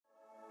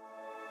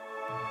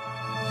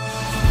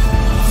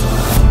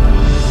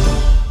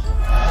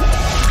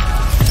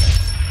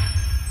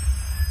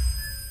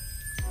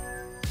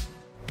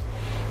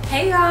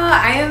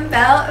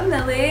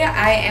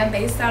I am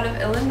based out of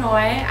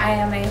Illinois. I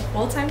am a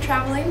full-time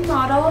traveling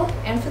model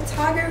and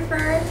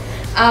photographer.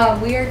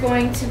 We are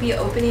going to be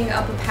opening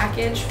up a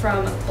package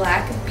from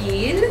Black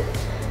Bead.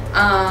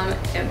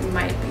 It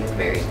might be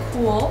very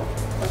cool.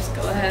 Let's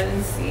go ahead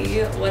and see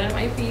what it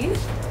might be.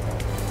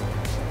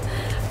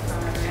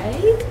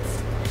 Alright.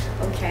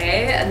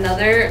 Okay,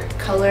 another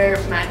color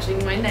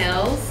matching my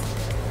nails.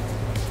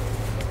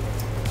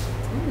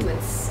 Ooh,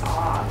 it's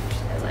soft.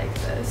 I like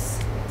this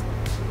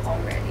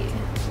already.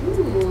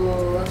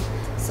 Ooh.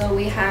 So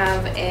we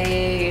have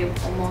a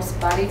almost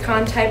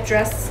bodycon type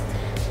dress,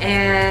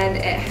 and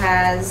it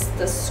has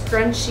the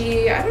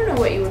scrunchy, I don't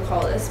know what you would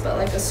call this, but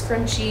like a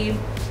scrunchy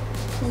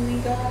pulley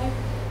guy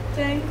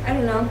thing. I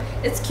don't know.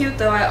 It's cute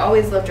though. I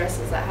always love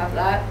dresses that have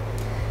that.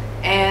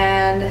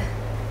 And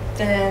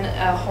then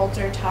a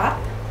halter top.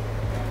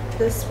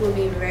 This will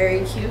be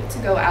very cute to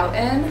go out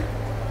in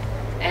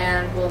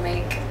and will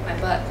make my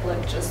butt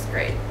look just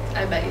great.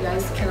 I bet you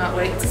guys cannot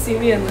wait to see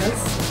me in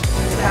this.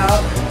 Check it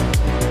out.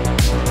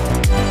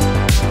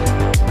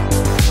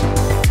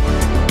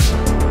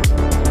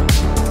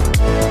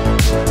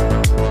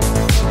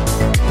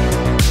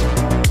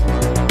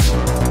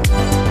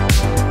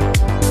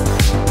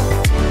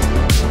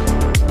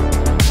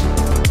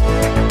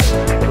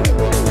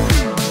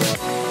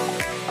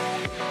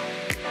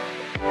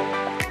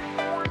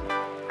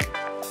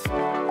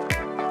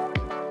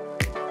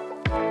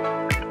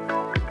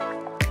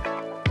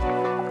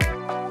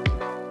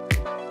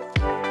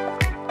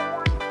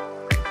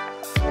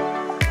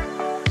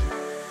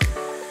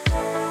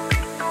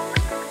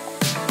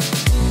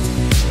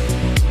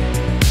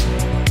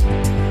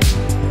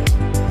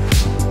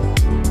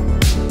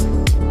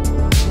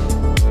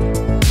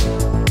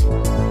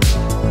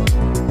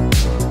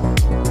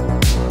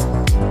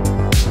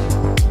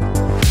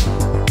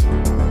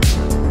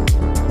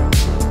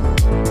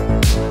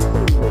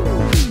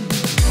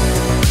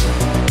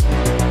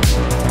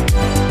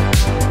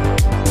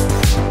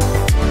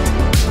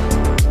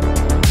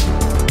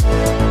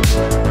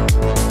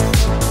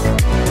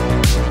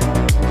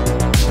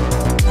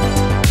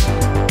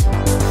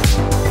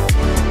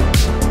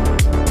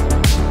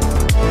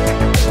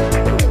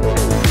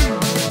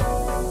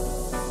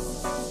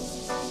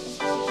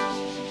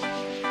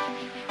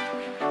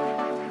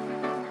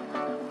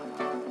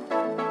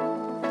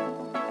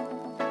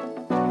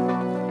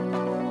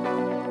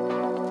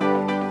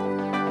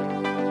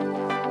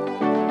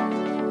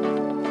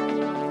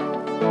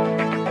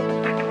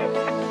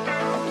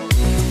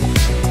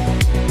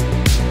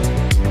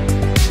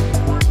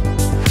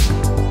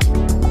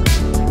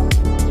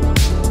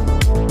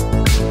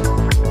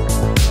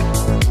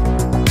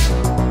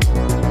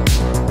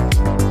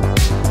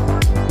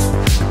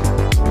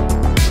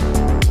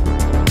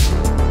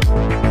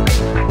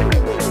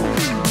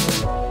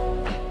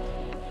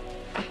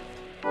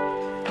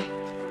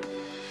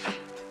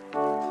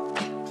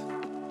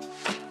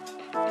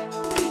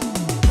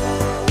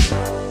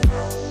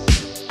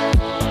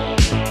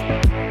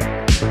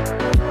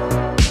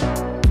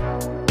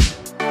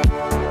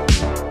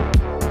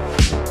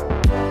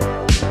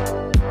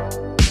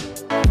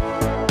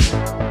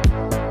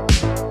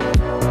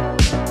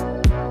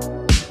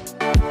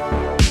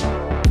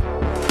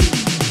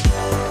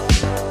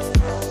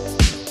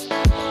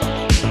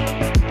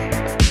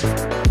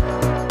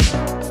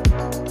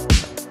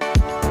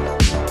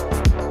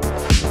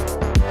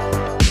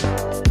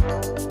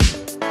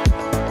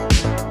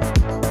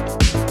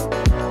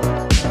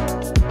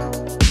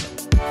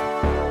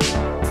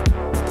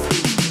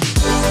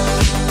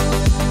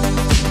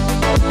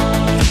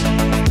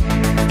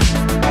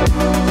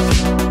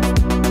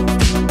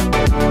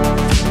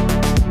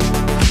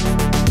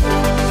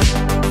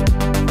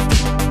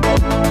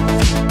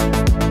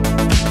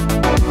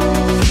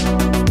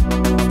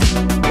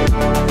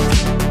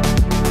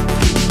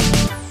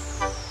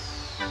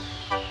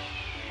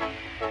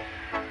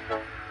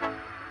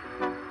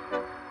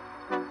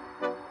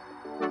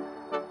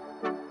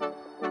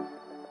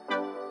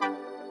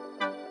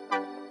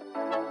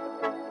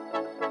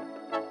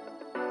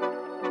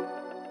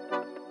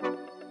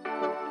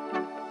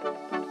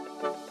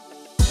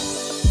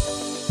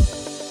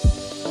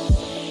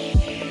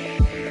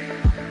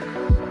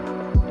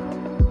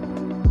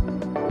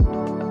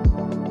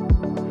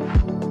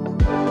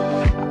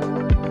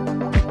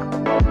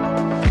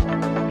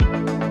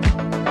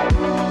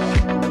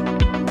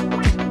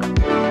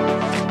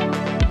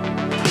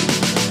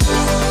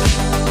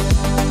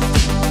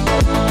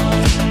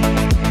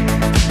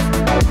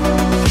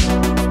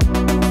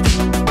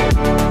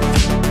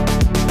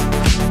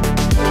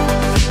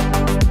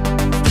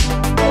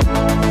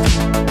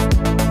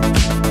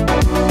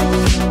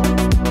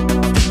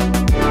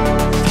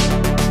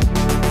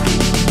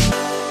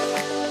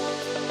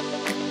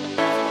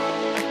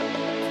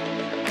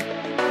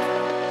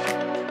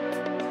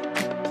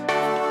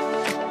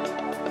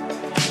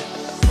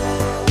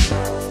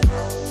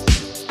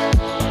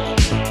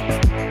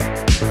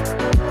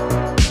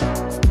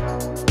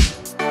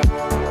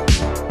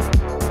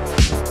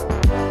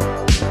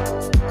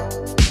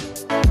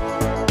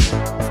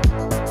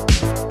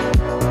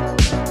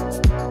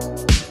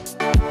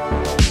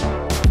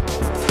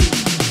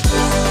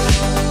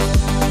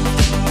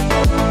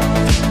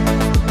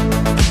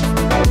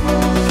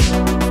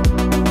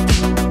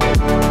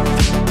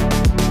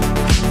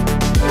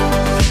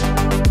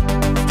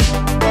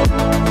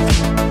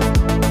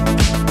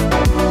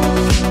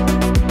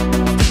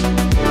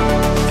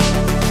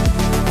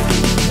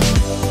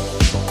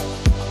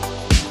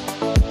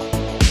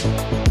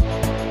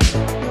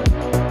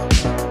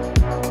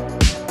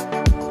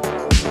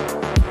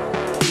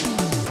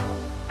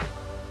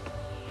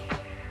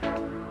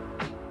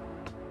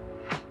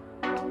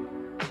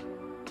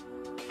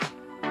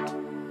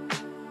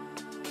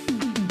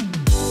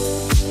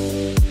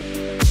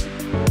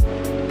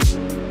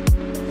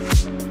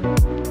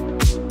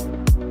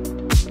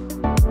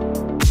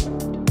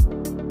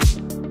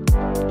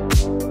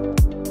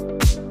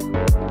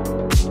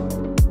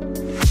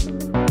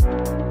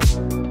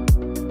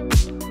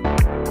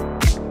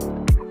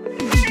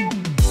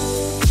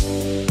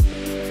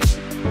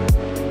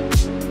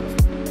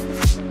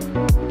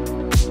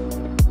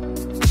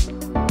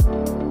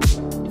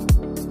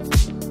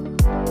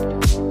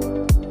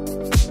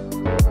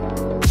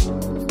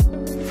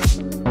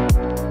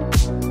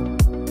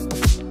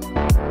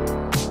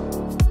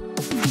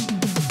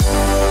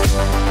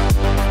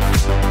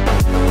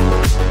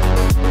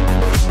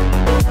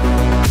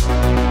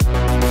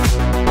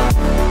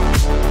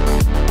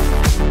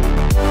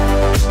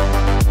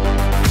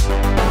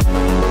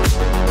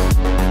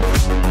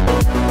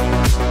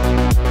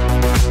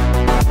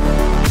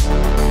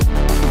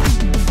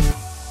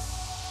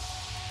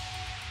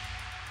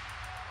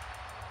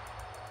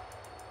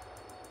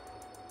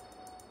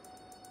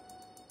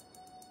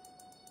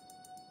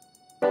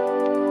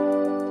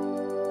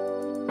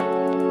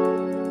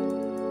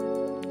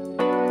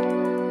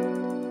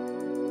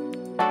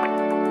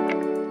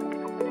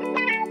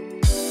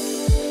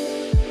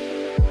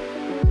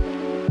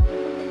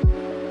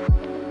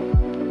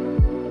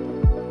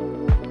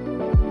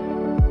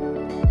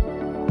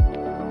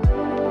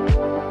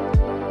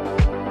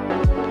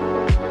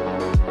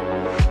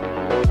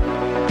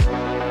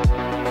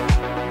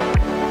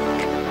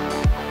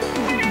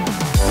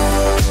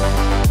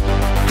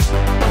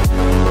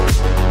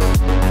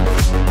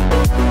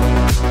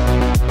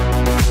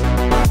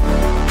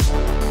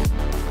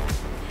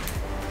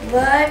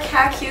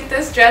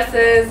 this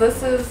dresses.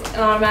 This is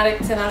an automatic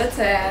 10 out of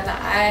 10.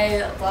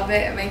 I love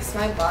it. It makes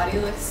my body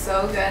look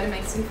so good. It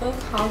makes me feel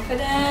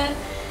confident.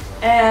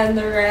 And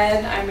the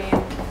red, I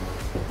mean,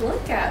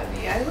 look at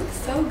me. I look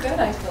so good,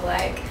 I feel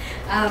like.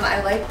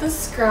 I like the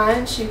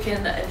scrunch. You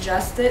can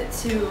adjust it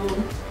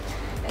to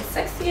as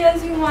sexy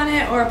as you want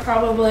it, or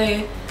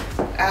probably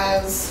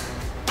as,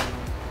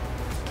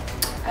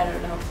 I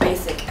don't know,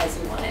 basic as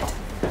you want it.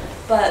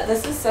 But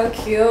this is so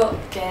cute.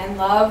 Again,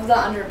 love the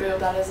under boob.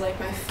 That is like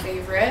my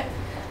favorite.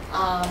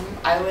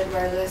 I would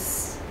wear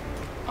this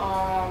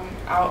out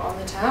on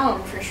the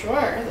town for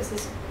sure. This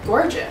is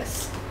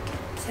gorgeous.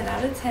 10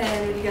 out of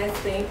 10. What do you guys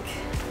think?